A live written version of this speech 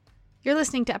You're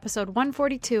listening to episode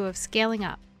 142 of Scaling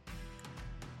Up.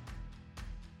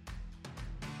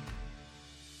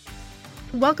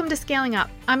 Welcome to Scaling Up.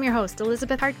 I'm your host,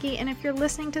 Elizabeth Hartke, and if you're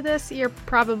listening to this, you're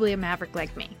probably a maverick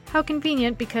like me. How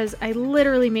convenient, because I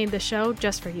literally made the show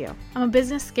just for you. I'm a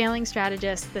business scaling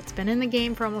strategist that's been in the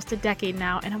game for almost a decade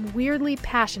now, and I'm weirdly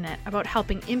passionate about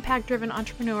helping impact-driven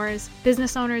entrepreneurs,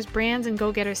 business owners, brands, and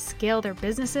go-getters scale their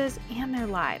businesses and their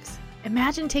lives.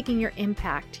 Imagine taking your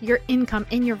impact, your income,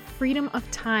 and your freedom of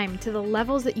time to the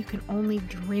levels that you can only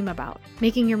dream about.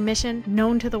 Making your mission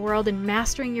known to the world and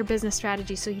mastering your business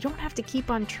strategy so you don't have to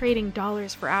keep on trading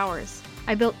dollars for hours.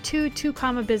 I built two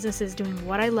comma businesses doing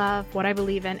what I love, what I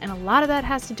believe in, and a lot of that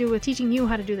has to do with teaching you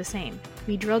how to do the same.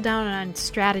 We drill down on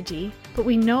strategy, but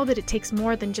we know that it takes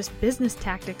more than just business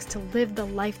tactics to live the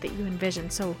life that you envision.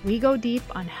 So we go deep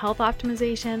on health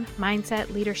optimization,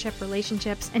 mindset, leadership,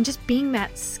 relationships, and just being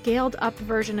that scaled up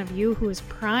version of you who is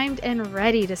primed and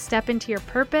ready to step into your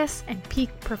purpose and peak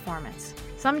performance.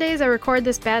 Some days I record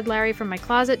this bad Larry from my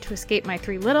closet to escape my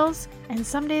three littles, and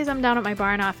some days I'm down at my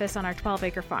barn office on our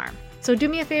 12-acre farm. So do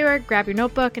me a favor, grab your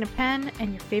notebook and a pen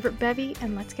and your favorite bevy,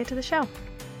 and let's get to the show.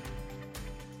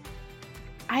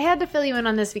 I had to fill you in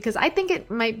on this because I think it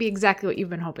might be exactly what you've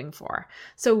been hoping for.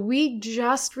 So we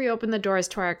just reopened the doors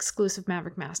to our exclusive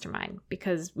Maverick Mastermind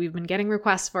because we've been getting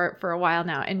requests for it for a while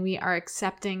now, and we are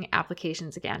accepting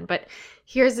applications again. But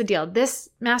here's the deal. This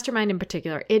mastermind in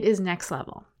particular, it is next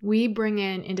level. We bring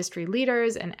in industry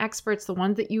leaders and experts, the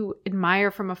ones that you admire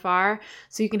from afar,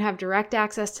 so you can have direct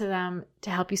access to them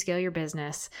to help you scale your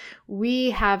business.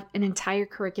 We have an entire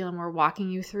curriculum we're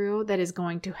walking you through that is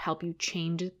going to help you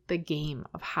change the game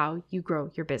of how you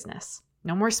grow your business.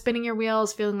 No more spinning your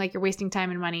wheels, feeling like you're wasting time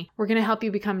and money. We're going to help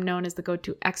you become known as the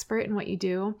go-to expert in what you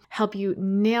do, help you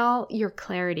nail your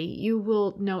clarity. You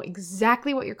will know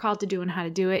exactly what you're called to do and how to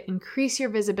do it, increase your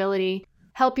visibility,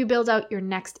 help you build out your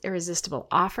next irresistible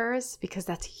offers, because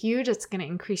that's huge. It's going to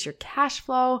increase your cash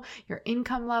flow, your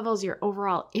income levels, your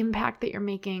overall impact that you're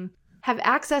making. Have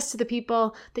access to the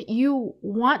people that you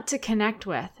want to connect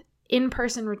with,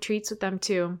 in-person retreats with them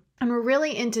too. And we're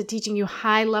really into teaching you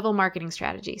high-level marketing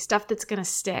strategy, stuff that's going to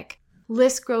stick.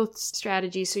 List growth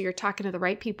strategy, so you're talking to the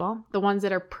right people, the ones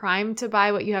that are primed to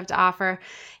buy what you have to offer,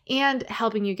 and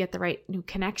helping you get the right new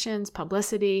connections,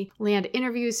 publicity, land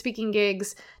interviews, speaking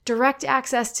gigs, direct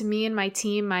access to me and my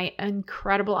team, my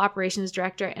incredible operations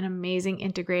director and amazing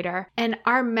integrator. And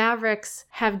our Mavericks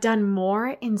have done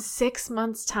more in 6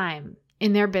 months' time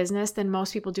in their business than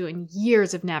most people do in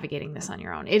years of navigating this on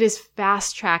your own. It is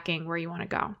fast tracking where you want to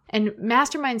go. And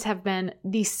masterminds have been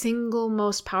the single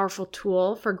most powerful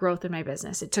tool for growth in my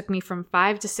business. It took me from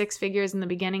 5 to 6 figures in the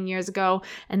beginning years ago,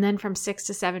 and then from 6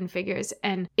 to 7 figures.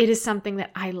 And it is something that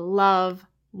I love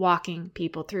walking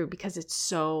people through because it's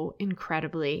so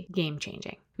incredibly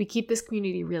game-changing. We keep this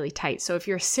community really tight. So if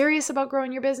you're serious about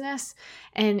growing your business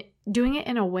and doing it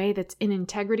in a way that's in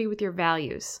integrity with your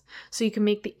values, so you can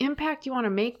make the impact you want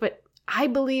to make, but I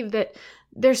believe that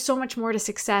there's so much more to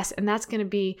success, and that's going to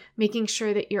be making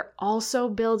sure that you're also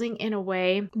building in a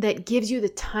way that gives you the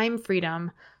time freedom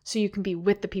so you can be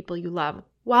with the people you love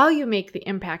while you make the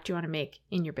impact you want to make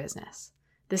in your business.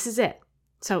 This is it.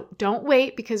 So don't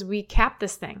wait, because we cap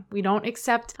this thing. We don't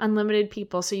accept unlimited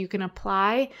people. So you can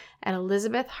apply at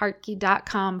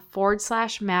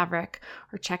elizabethhartke.com/Maverick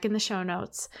or check in the show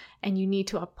notes. And you need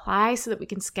to apply so that we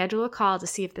can schedule a call to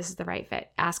see if this is the right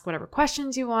fit. Ask whatever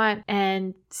questions you want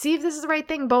and see if this is the right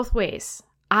thing both ways.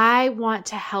 I want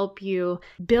to help you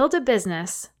build a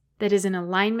business that is in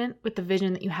alignment with the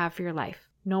vision that you have for your life.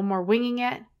 No more winging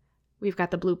it. We've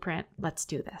got the blueprint. Let's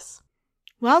do this.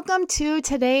 Welcome to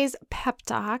today's pep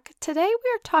talk. Today we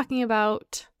are talking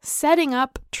about setting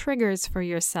up triggers for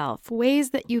yourself, ways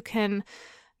that you can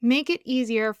make it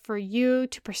easier for you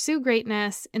to pursue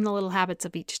greatness in the little habits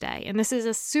of each day. And this is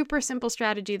a super simple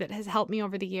strategy that has helped me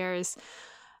over the years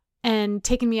and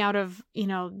taken me out of,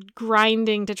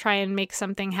 grinding to try and make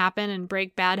something happen and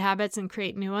break bad habits and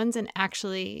create new ones, and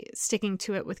actually sticking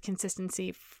to it with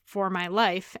consistency for my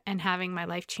life and having my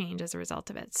life change as a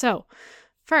result of it. So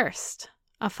first,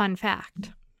 a fun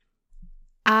fact.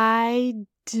 I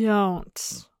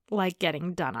don't like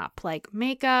getting done up, like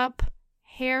makeup,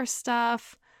 hair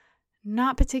stuff,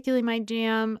 not particularly my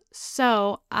jam.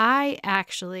 So I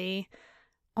actually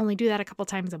only do that a couple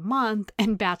times a month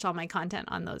and batch all my content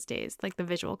on those days, like the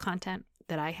visual content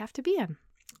that I have to be in.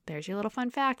 There's your little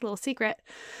fun fact, little secret.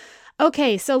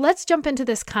 Okay, so let's jump into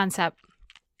this concept.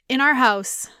 In our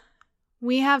house,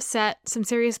 we have set some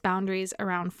serious boundaries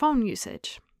around phone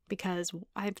usage, because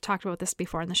I've talked about this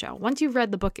before in the show. Once you've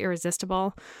read the book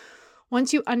Irresistible,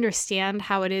 once you understand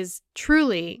how it is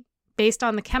truly based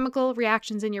on the chemical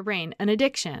reactions in your brain, an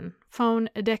addiction, phone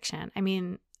addiction. I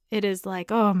mean, it is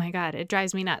like, oh my God, it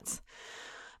drives me nuts.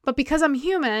 But because I'm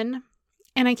human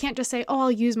and I can't just say, oh,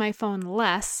 I'll use my phone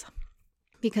less,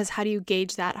 because how do you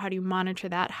gauge that? How do you monitor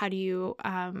that? How do you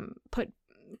put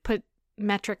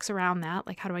metrics around that?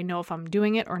 Like, how do I know if I'm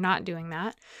doing it or not doing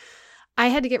that? I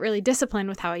had to get really disciplined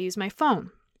with how I use my phone.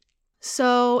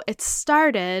 So it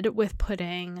started with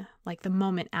putting like the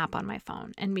Moment app on my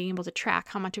phone and being able to track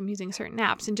how much I'm using certain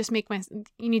apps and just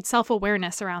you need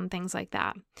self-awareness around things like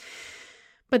that.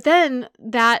 But then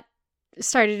that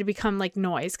started to become like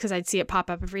noise because I'd see it pop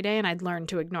up every day and I'd learn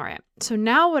to ignore it. So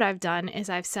now what I've done is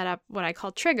I've set up what I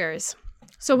call triggers.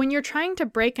 So when you're trying to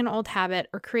break an old habit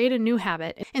or create a new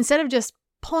habit, instead of just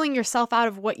pulling yourself out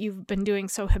of what you've been doing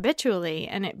so habitually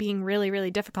and it being really,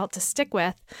 really difficult to stick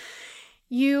with,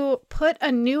 you put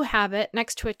a new habit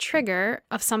next to a trigger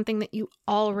of something that you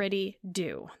already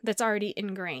do, that's already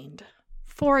ingrained.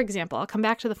 For example, I'll come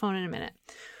back to the phone in a minute.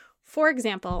 For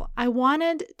example, I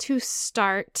wanted to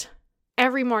start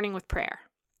every morning with prayer.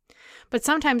 But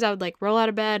sometimes I would like roll out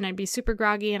of bed and I'd be super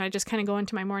groggy and I'd just kind of go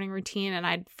into my morning routine and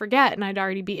I'd forget and I'd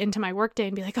already be into my workday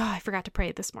and be like, oh, I forgot to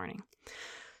pray this morning.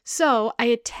 So I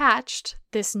attached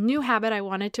this new habit I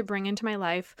wanted to bring into my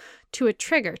life to a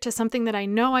trigger, to something that I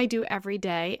know I do every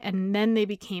day, and then they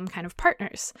became kind of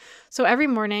partners. So every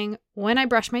morning when I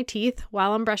brush my teeth,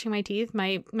 while I'm brushing my teeth,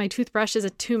 my toothbrush is a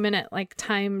 2-minute like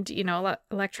timed,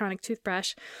 electronic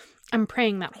toothbrush. I'm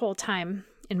praying that whole time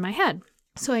in my head.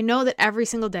 So I know that every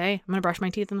single day I'm going to brush my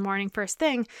teeth in the morning first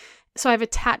thing. So I've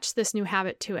attached this new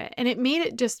habit to it, and it made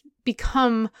it just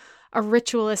become a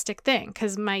ritualistic thing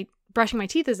because brushing my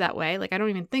teeth is that way. Like I don't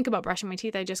even think about brushing my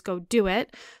teeth. I just go do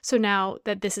it. So now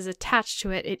that this is attached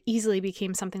to it, it easily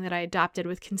became something that I adopted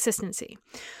with consistency.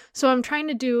 So I'm trying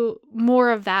to do more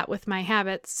of that with my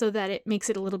habits so that it makes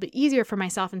it a little bit easier for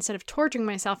myself instead of torturing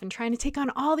myself and trying to take on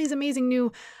all these amazing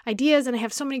new ideas. And I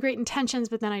have so many great intentions,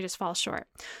 but then I just fall short.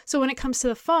 So when it comes to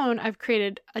the phone, I've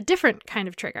created a different kind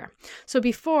of trigger. So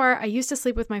before I used to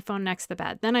sleep with my phone next to the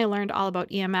bed. Then I learned all about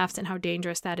EMFs and how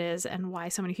dangerous that is and why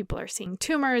so many people are seeing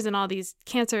tumors and all these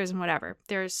cancers and whatever.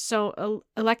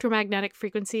 Electromagnetic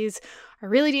frequencies are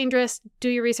really dangerous. Do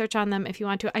your research on them if you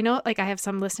want to. I know I have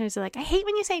some listeners who are like, I hate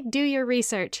when you say do your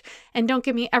research and don't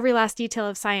give me every last detail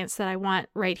of science that I want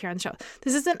right here on the show.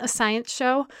 This isn't a science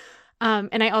show.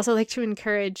 And I also like to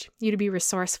encourage you to be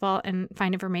resourceful and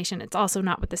find information. It's also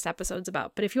not what this episode's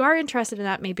about. But if you are interested in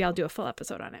that, maybe I'll do a full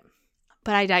episode on it.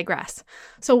 But I digress.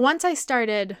 So once I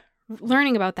started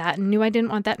learning about that and knew I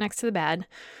didn't want that next to the bed,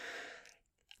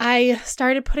 I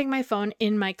started putting my phone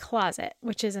in my closet,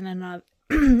 which is in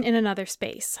another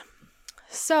space.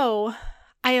 So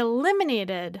I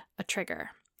eliminated a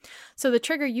trigger. So the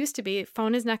trigger used to be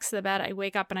phone is next to the bed. I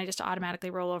wake up and I just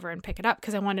automatically roll over and pick it up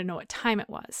because I wanted to know what time it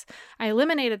was. I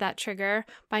eliminated that trigger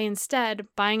by instead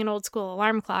buying an old school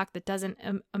alarm clock that doesn't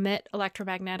emit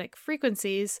electromagnetic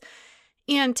frequencies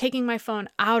and taking my phone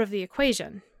out of the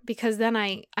equation because then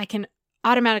I can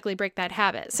automatically break that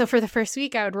habit. So for the first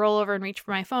week, I would roll over and reach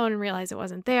for my phone and realize it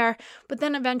wasn't there. But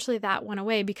then eventually that went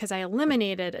away because I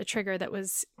eliminated a trigger that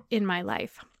was in my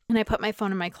life. And I put my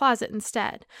phone in my closet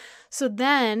instead. So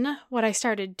then what I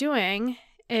started doing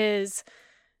is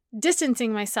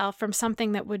distancing myself from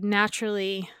something that would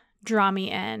naturally draw me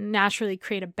in, naturally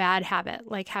create a bad habit,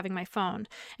 like having my phone.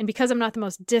 And because I'm not the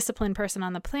most disciplined person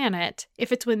on the planet,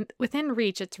 if it's within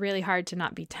reach, it's really hard to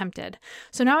not be tempted.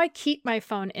 So now I keep my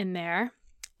phone in there,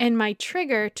 and my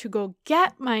trigger to go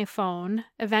get my phone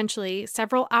eventually,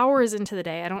 several hours into the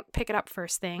day, I don't pick it up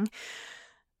first thing,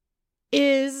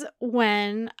 is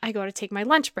when I go to take my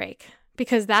lunch break,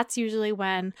 because that's usually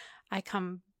when I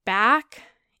come back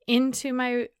into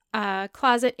my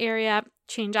closet area,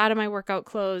 change out of my workout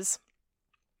clothes,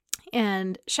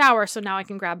 and shower. So now I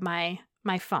can grab my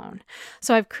phone.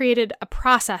 So I've created a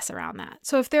process around that.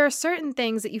 So if there are certain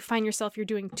things that you find yourself, you're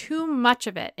doing too much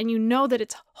of it and you know that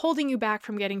it's holding you back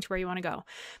from getting to where you want to go,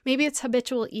 maybe it's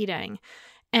habitual eating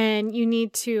and you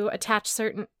need to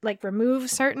remove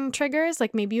certain triggers.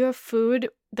 Like maybe you have food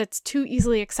that's too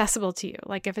easily accessible to you.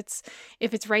 Like if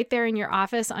it's right there in your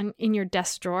office in your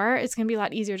desk drawer, it's going to be a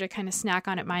lot easier to kind of snack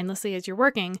on it mindlessly as you're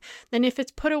working than if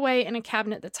it's put away in a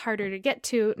cabinet that's harder to get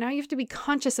to. Now you have to be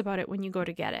conscious about it when you go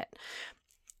to get it.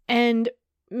 And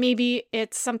maybe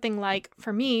it's something like,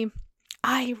 for me,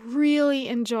 I really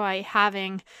enjoy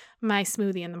having my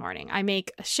smoothie in the morning. I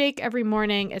make a shake every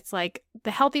morning. It's like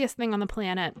the healthiest thing on the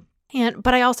planet.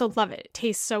 But I also love it. It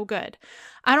tastes so good.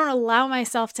 I don't allow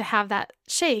myself to have that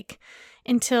shake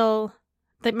until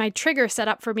that my trigger set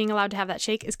up for being allowed to have that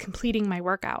shake is completing my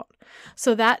workout.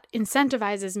 So that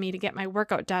incentivizes me to get my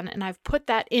workout done. And I've put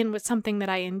that in with something that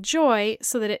I enjoy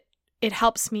so that it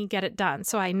helps me get it done.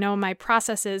 So I know my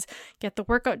process is get the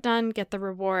workout done, get the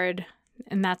reward,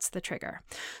 and that's the trigger.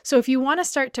 So if you want to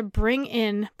start to bring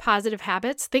in positive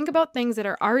habits, think about things that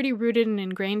are already rooted and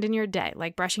ingrained in your day,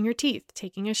 like brushing your teeth,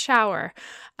 taking a shower,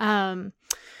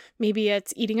 maybe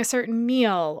it's eating a certain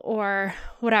meal or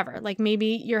whatever. Like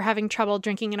maybe you're having trouble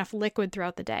drinking enough liquid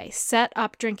throughout the day. Set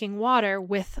up drinking water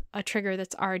with a trigger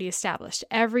that's already established.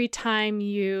 Every time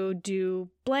you do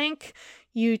blank,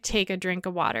 you take a drink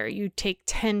of water. You take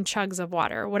 10 chugs of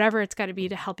water, whatever it's got to be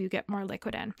to help you get more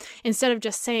liquid in. Instead of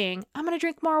just saying, I'm going to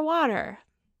drink more water.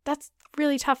 That's a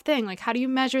really tough thing. Like, how do you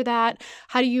measure that?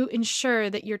 How do you ensure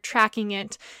that you're tracking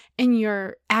it and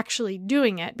you're actually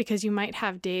doing it? Because you might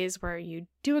have days where you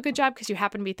do a good job because you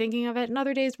happen to be thinking of it, and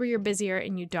other days where you're busier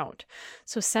and you don't.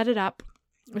 So set it up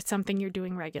with something you're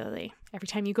doing regularly. Every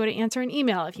time you go to answer an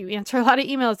email, if you answer a lot of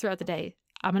emails throughout the day,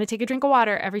 I'm going to take a drink of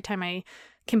water every time I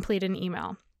complete an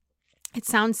email. It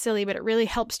sounds silly, but it really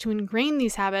helps to ingrain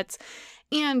these habits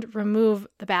and remove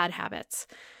the bad habits.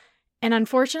 And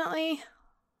unfortunately,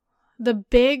 the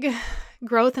big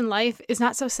growth in life is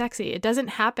not so sexy. It doesn't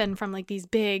happen from like these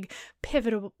big,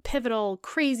 pivotal,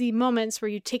 crazy moments where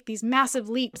you take these massive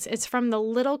leaps. It's from the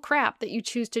little crap that you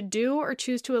choose to do or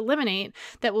choose to eliminate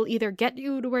that will either get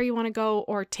you to where you want to go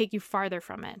or take you farther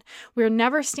from it. We're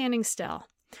never standing still.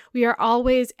 We are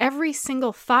always, every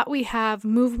single thought we have,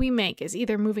 move we make is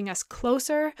either moving us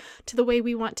closer to the way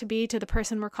we want to be, to the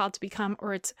person we're called to become,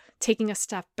 or it's taking a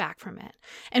step back from it.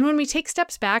 And when we take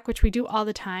steps back, which we do all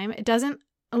the time, it doesn't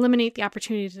eliminate the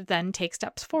opportunity to then take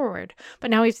steps forward. But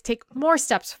now we have to take more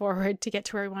steps forward to get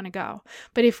to where we want to go.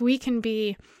 But if we can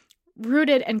be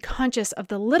rooted and conscious of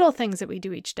the little things that we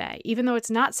do each day, even though it's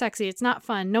not sexy, it's not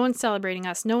fun, no one's celebrating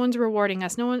us, no one's rewarding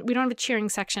us, we don't have a cheering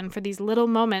section for these little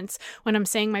moments when I'm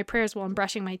saying my prayers while I'm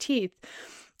brushing my teeth.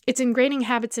 It's ingraining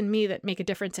habits in me that make a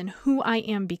difference in who I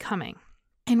am becoming.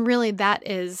 And really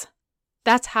that's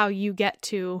how you get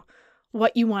to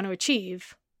what you want to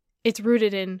achieve. It's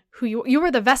rooted in who you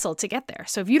are the vessel to get there.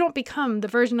 So if you don't become the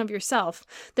version of yourself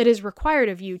that is required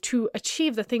of you to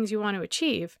achieve the things you want to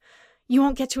achieve, you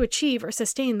won't get to achieve or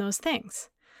sustain those things.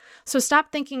 So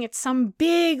stop thinking it's some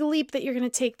big leap that you're going to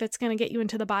take that's going to get you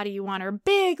into the body you want, or a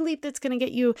big leap that's going to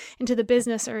get you into the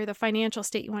business or the financial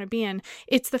state you want to be in.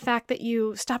 It's the fact that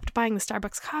you stopped buying the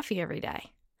Starbucks coffee every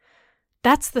day.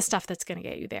 That's the stuff that's going to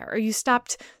get you there. Or you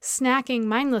stopped snacking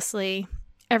mindlessly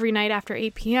every night after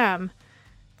 8 p.m.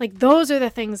 Like, those are the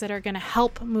things that are going to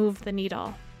help move the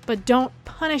needle. But don't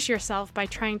punish yourself by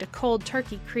trying to cold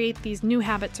turkey create these new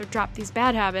habits or drop these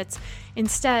bad habits.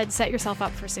 Instead, set yourself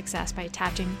up for success by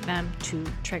attaching them to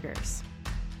triggers.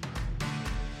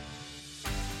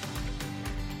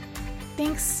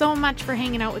 Thanks so much for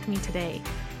hanging out with me today.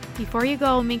 Before you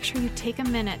go, make sure you take a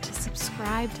minute to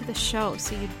subscribe to the show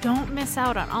so you don't miss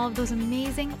out on all of those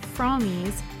amazing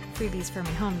freebies for my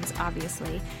homies,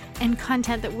 obviously, and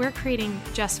content that we're creating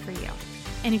just for you.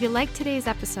 And if you like today's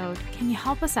episode, can you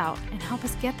help us out and help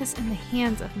us get this in the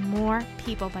hands of more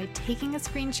people by taking a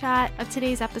screenshot of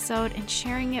today's episode and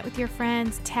sharing it with your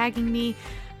friends, tagging me,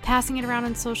 passing it around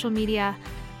on social media?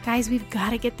 Guys, we've got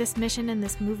to get this mission and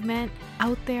this movement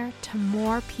out there to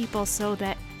more people so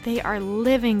that they are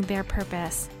living their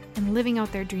purpose and living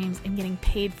out their dreams and getting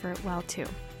paid for it well too.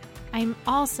 I'm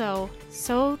also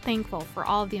so thankful for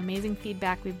all of the amazing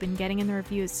feedback we've been getting in the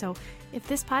reviews. So if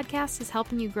this podcast is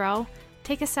helping you grow,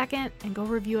 take a second and go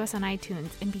review us on iTunes,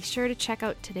 and be sure to check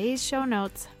out today's show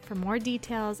notes for more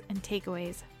details and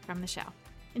takeaways from the show.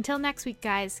 Until next week,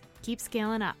 guys, keep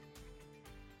scaling up.